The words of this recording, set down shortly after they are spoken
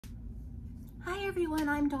Hi everyone,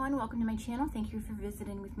 I'm Dawn. Welcome to my channel. Thank you for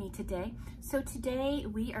visiting with me today. So today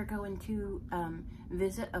we are going to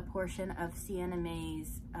visit a portion of Sienna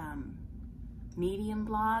Mae's Medium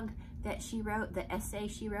blog that she wrote, the essay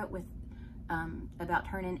she wrote with about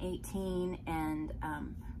turning 18 and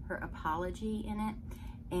her apology in it.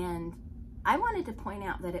 And I wanted to point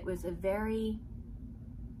out that it was a very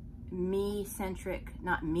me-centric,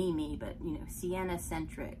 not me, but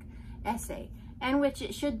Sienna-centric essay. And which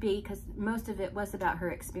it should be, because most of it was about her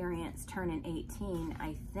experience turning 18,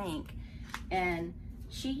 I think. And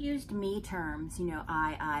she used me terms,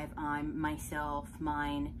 I'm, myself,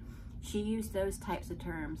 mine. She used those types of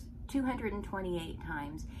terms 228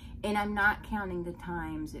 times. And I'm not counting the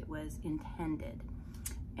times it was intended.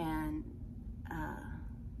 And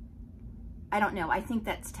I don't know, I think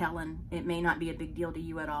that's telling. It may not be a big deal to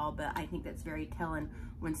you at all, but I think that's very telling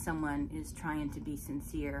when someone is trying to be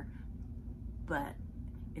sincere, but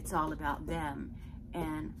it's all about them.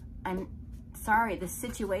 And I'm sorry, the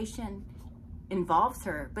situation involves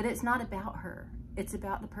her, but it's not about her. It's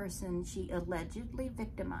about the person she allegedly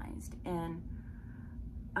victimized. And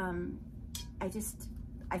I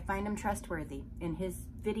find him trustworthy. In his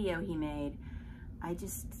video he made,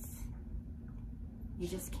 you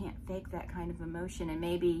just can't fake that kind of emotion. And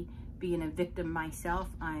maybe being a victim myself,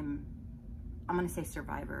 I'm gonna say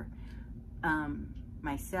survivor,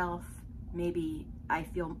 myself, maybe I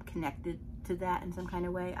feel connected to that in some kind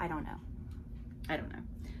of way. I don't know.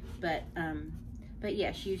 But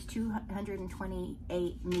yeah, she used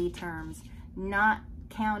 228 me terms, not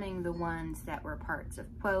counting the ones that were parts of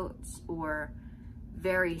quotes or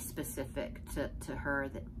very specific to her,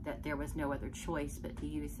 that there was no other choice but to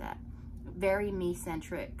use that. Very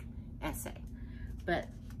me-centric essay. But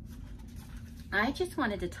I just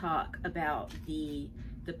wanted to talk about the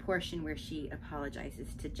portion where she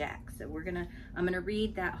apologizes to Jack. So I'm gonna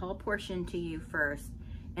read that whole portion to you first,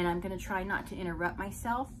 and I'm gonna try not to interrupt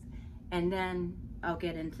myself, and then I'll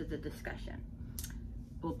get into the discussion.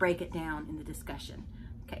 We'll break it down in the discussion.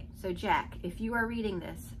 Okay, so Jack, if you are reading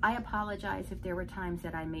this, I apologize if there were times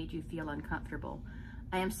that I made you feel uncomfortable.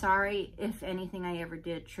 I am sorry if anything I ever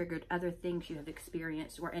did triggered other things you have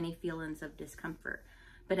experienced or any feelings of discomfort.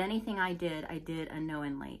 But anything I did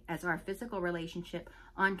unknowingly, as our physical relationship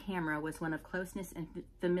on camera was one of closeness and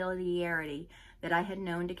familiarity that I had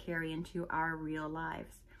known to carry into our real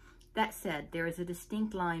lives. That said, there is a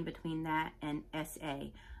distinct line between that and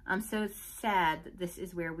SA. I'm so sad that this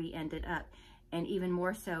is where we ended up, and even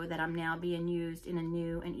more so that I'm now being used in a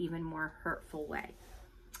new and even more hurtful way.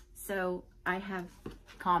 So I have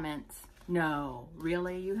comments. No,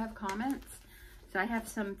 really? You have comments? So I have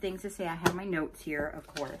some things to say. I have my notes here, of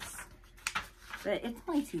course, but it's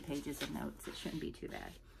only 2 pages of notes. It shouldn't be too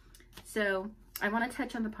bad. So I want to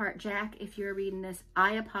touch on the part, Jack, if you're reading this,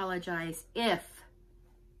 I apologize if,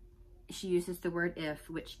 she uses the word if,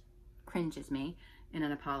 which cringes me in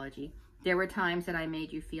an apology. There were times that I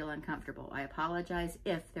made you feel uncomfortable. I apologize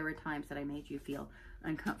if there were times that I made you feel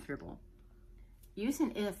uncomfortable.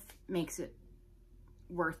 Using if makes it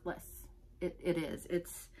worthless. It is.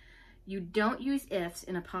 You don't use ifs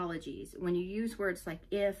in apologies. When you use words like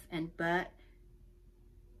if and but,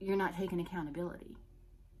 you're not taking accountability.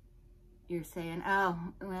 You're saying, oh,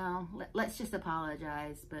 well, let's just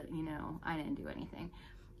apologize, but, I didn't do anything.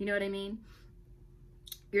 You know what I mean?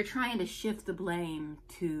 You're trying to shift the blame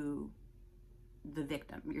to the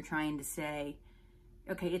victim. You're trying to say,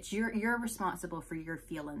 okay, it's you're responsible for your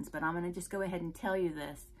feelings, but I'm going to just go ahead and tell you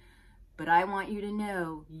this, but I want you to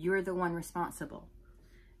know you're the one responsible.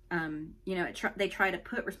 They try to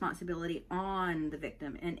put responsibility on the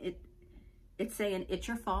victim, and it's saying it's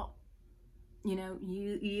your fault.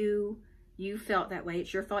 You felt that way.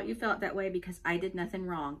 It's your fault you felt that way because I did nothing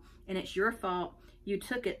wrong, and it's your fault you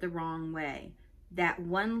took it the wrong way. That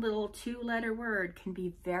one little 2-letter word can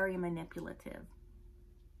be very manipulative,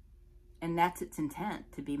 and that's its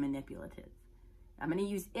intent, to be manipulative. I'm going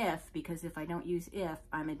to use if, because if I don't use if,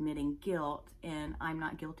 I'm admitting guilt, and I'm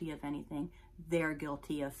not guilty of anything. They're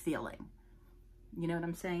guilty of feeling. You know what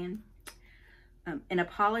I'm saying? An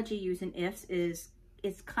apology using ifs is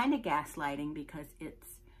kind of gaslighting, because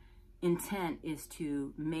its intent is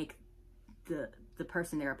to make the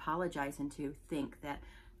person they're apologizing to think that,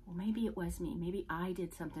 well, maybe it was me. Maybe I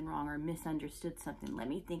did something wrong or misunderstood something. Let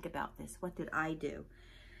me think about this. What did I do?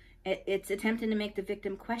 It's attempting to make the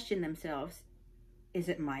victim question themselves. Is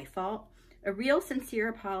it my fault? A real sincere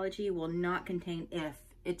apology will not contain if.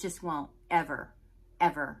 It just won't. Ever.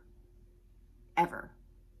 Ever. Ever.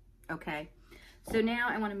 Okay? So now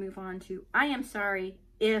I want to move on to, I am sorry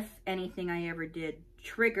if anything I ever did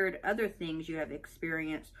triggered other things you have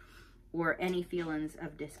experienced or any feelings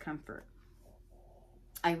of discomfort.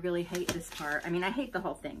 I really hate this part. I mean, I hate the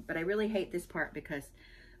whole thing, but I really hate this part because,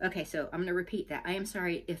 okay, so I'm going to repeat that. I am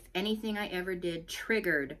sorry if anything I ever did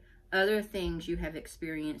triggered other things you have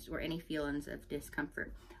experienced or any feelings of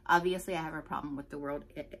discomfort. Obviously, I have a problem with the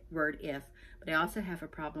word if, but I also have a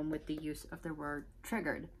problem with the use of the word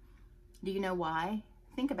triggered. Do you know why?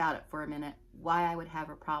 Think about it for a minute, why I would have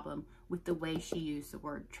a problem with the way she used the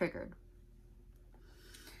word triggered.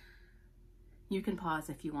 You can pause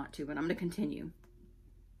if you want to, but I'm going to continue.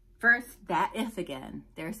 First, that if again.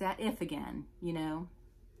 There's that if again, you know.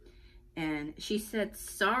 And she said,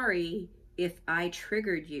 sorry if I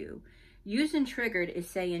triggered you. Using triggered is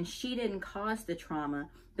saying she didn't cause the trauma,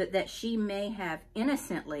 but that she may have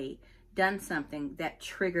innocently done something that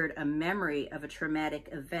triggered a memory of a traumatic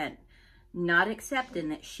event, not accepting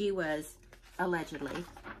that she was allegedly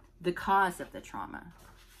the cause of the trauma.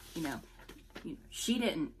 You know, she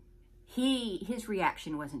didn't, his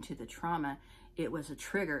reaction wasn't to the trauma, it was a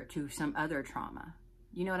trigger to some other trauma.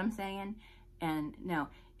 You know what I'm saying? And no,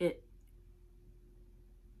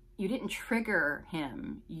 you didn't trigger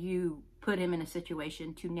him. You put him in a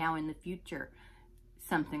situation to now in the future,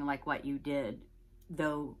 something like what you did,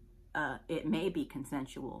 though it may be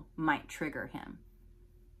consensual, might trigger him.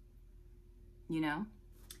 You know?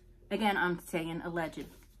 Again, I'm saying alleged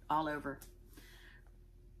all over.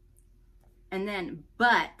 And then,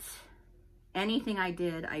 but anything I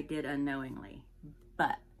did unknowingly.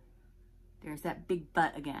 But there's that big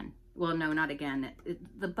but again. Well, no, not again.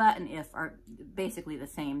 The but and if are basically the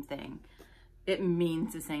same thing. It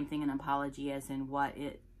means the same thing in apology as in what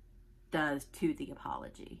it does to the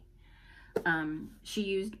apology. She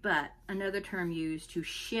used but, another term used to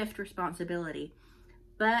shift responsibility.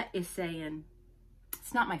 But is saying,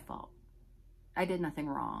 it's not my fault. I did nothing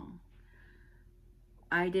wrong.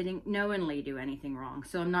 I didn't knowingly do anything wrong,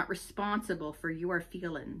 so I'm not responsible for your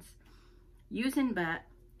feelings. Using but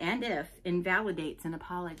and if invalidates an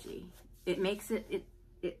apology. It makes it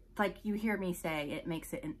like you hear me say, it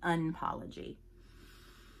makes it an unapology.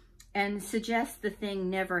 And suggests the thing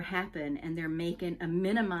never happened and they're making a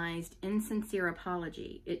minimized, insincere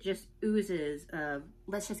apology. It just oozes of,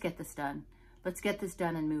 let's just get this done. Let's get this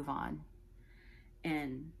done and move on.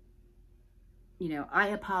 And, you know, I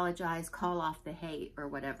apologize, call off the hate or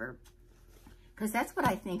whatever. Because that's what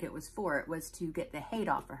I think it was for. It was to get the hate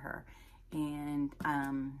off of her. And,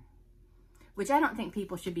 which I don't think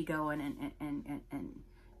people should be going and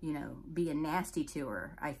you know, being nasty to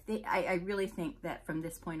her. I really think that from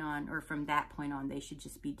this point on, or from that point on, they should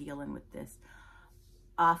just be dealing with this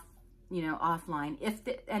offline. If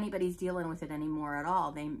anybody's dealing with it anymore at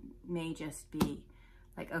all, they may just be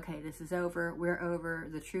like, okay, this is over, we're over,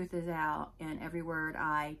 the truth is out, and every word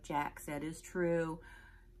Jack said is true.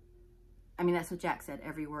 I mean, that's what Jack said,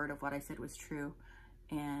 every word of what I said was true,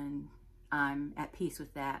 and I'm at peace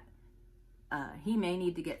with that. He may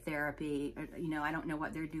need to get therapy. You know, I don't know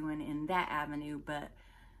what they're doing in that avenue, but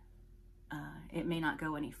it may not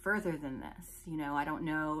go any further than this. You know, I don't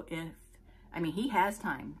know if, I mean, he has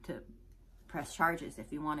time to press charges if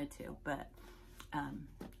he wanted to, but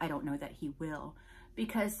I don't know that he will,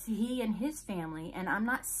 because he and his family, and I'm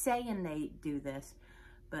not saying they do this,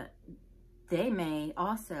 but they may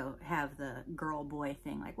also have the girl-boy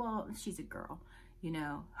thing, like, well, she's a girl, you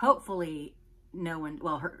know. Hopefully no one,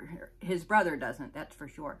 well, his brother doesn't, that's for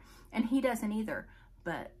sure. And he doesn't either.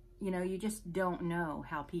 But, you know, you just don't know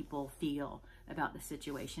how people feel about the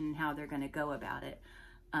situation and how they're going to go about it.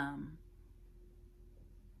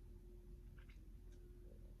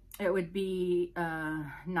 It would be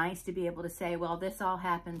nice to be able to say, well, this all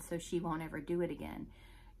happened so she won't ever do it again.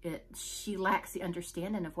 She lacks the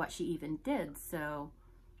understanding of what she even did. So,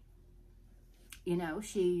 you know,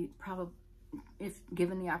 she probably, if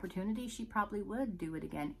given the opportunity, she probably would do it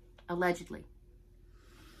again, allegedly.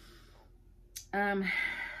 That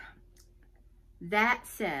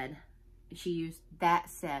said, she used that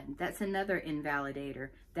said. That's another invalidator.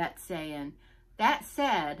 That's saying, that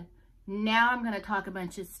said, now I'm going to talk a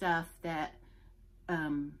bunch of stuff that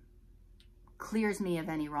clears me of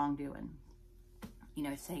any wrongdoing. You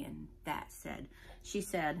know, saying that said. She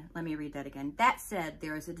said, let me read that again. That said,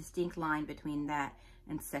 there is a distinct line between that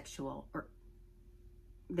and sexual, or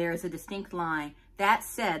there is a distinct line. That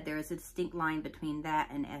said, there is a distinct line between that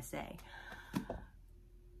and SA.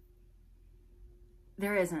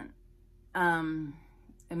 There isn't. In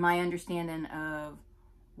my understanding of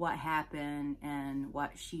what happened and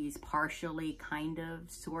what she's partially, kind of,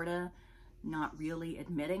 sort of, not really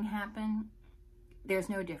admitting happened, there's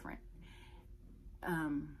no different.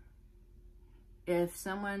 If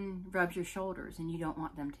someone rubs your shoulders and you don't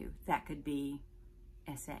want them to, that could be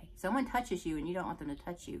SA. Someone touches you and you don't want them to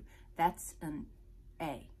touch you, that's an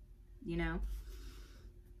A, you know?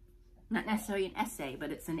 Not necessarily an essay,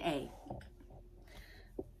 but it's an A.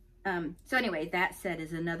 So anyway, that said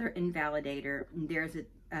is another invalidator. There's a,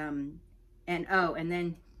 and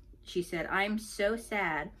then she said, I'm so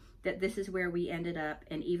sad that this is where we ended up,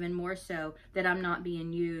 and even more so that I'm now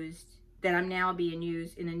being used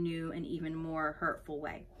in a new and even more hurtful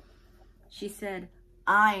way. She said,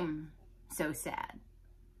 I'm so sad.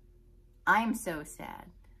 I'm so sad,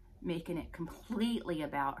 making it completely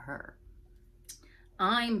about her.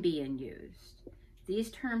 I'm being used.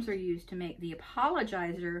 These terms are used to make the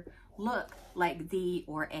apologizer look like the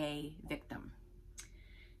or a victim.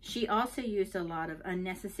 She also used a lot of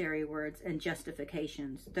unnecessary words and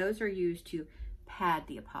justifications. Those are used to pad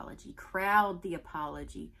the apology, crowd the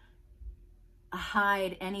apology,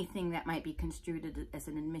 hide anything that might be construed as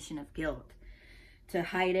an admission of guilt, to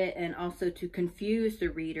hide it, and also to confuse the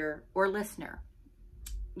reader or listener.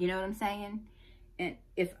 You know what I'm saying? And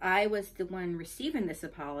if I was the one receiving this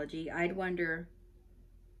apology, I'd wonder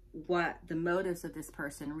what the motives of this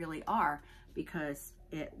person really are, because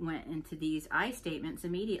it went into these I statements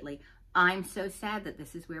immediately. I'm so sad that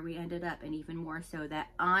this is where we ended up, and even more so that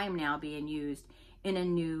I'm now being used in a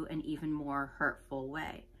new and even more hurtful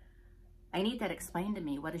way. I need that explained to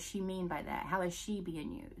me. What does she mean by that? How is she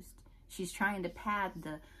being used? She's trying to pad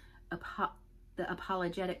the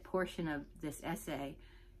apologetic portion of this essay,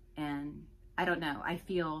 and I don't know. I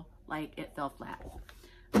feel like it fell flat.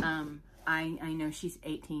 I know she's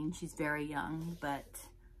 18. She's very young, but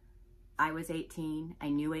I was 18. I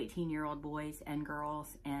knew 18-year-old boys and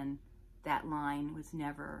girls, and that line was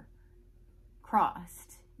never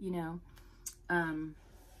crossed, you know.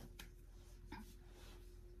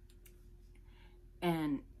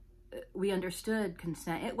 And we understood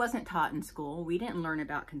consent. It wasn't taught in school. We didn't learn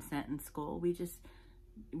about consent in school.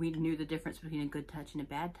 We knew the difference between a good touch and a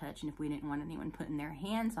bad touch, and if we didn't want anyone putting their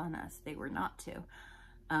hands on us, they were not to.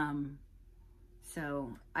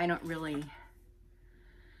 So I don't really,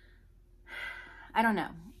 I don't know.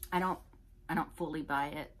 I don't fully buy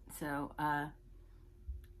it. So, I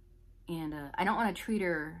don't want to treat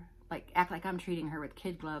her, act like I'm treating her with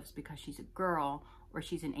kid gloves because she's a girl or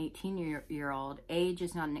she's an 18-year-old. Age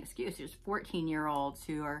is not an excuse. There's 14-year-olds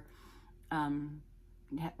who are,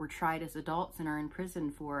 were tried as adults and are in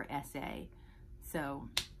prison for SA. So,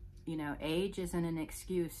 you know, age isn't an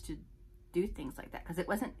excuse to do things like that, because it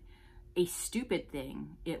wasn't a stupid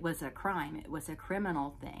thing. It was a crime. It was a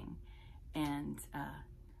criminal thing. And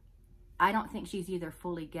I don't think she's either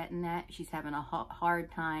fully getting that. She's having a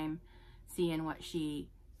hard time seeing what she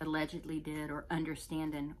allegedly did, or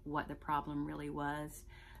understanding what the problem really was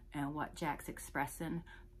and what Jack's expressing.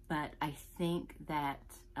 But I think that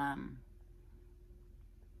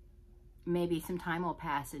maybe some time will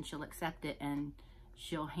pass and she'll accept it, and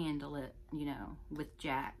she'll handle it, you know, with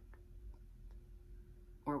Jack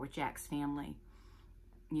or with Jack's family,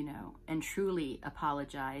 you know, and truly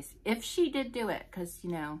apologize if she did do it. Because,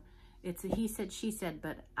 you know, it's a he said, she said,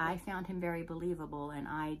 but I found him very believable, and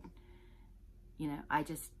I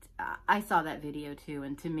saw that video too,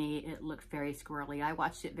 and to me it looked very squirrely. I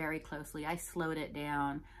watched it very closely. I slowed it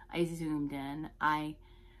down. I zoomed in. I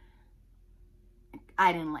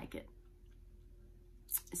didn't like it.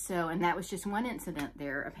 So, and that was just one incident.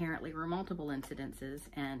 There apparently were multiple incidences,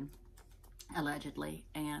 and allegedly.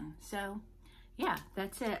 And so, yeah,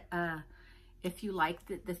 that's it. If you like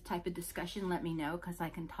this type of discussion, let me know, because I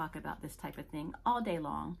can talk about this type of thing all day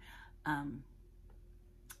long.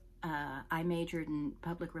 I majored in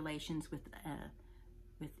public relations with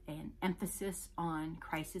an emphasis on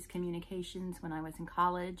crisis communications when I was in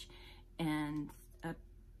college, and a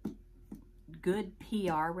good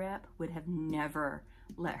PR rep would have never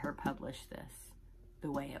let her publish this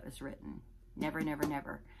the way it was written. Never, never,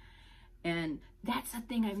 never. And that's the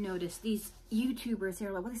thing I've noticed. These YouTubers,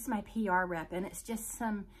 they're like, well, this is my PR rep, and it's just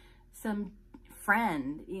some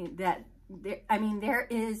friend that, there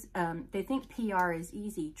is, they think PR is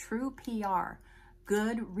easy. True PR,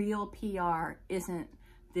 good, real PR isn't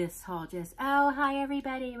this whole just, oh, hi,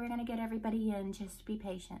 everybody, we're going to get everybody in, just be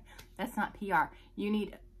patient. That's not PR. You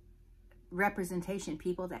need representation,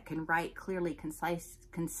 people that can write clearly,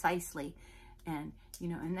 concisely, and, you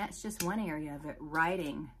know, and that's just one area of it,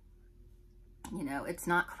 writing. You know, it's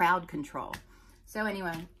not crowd control. So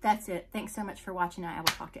anyway, that's it. Thanks so much for watching. I will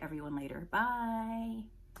talk to everyone later. Bye.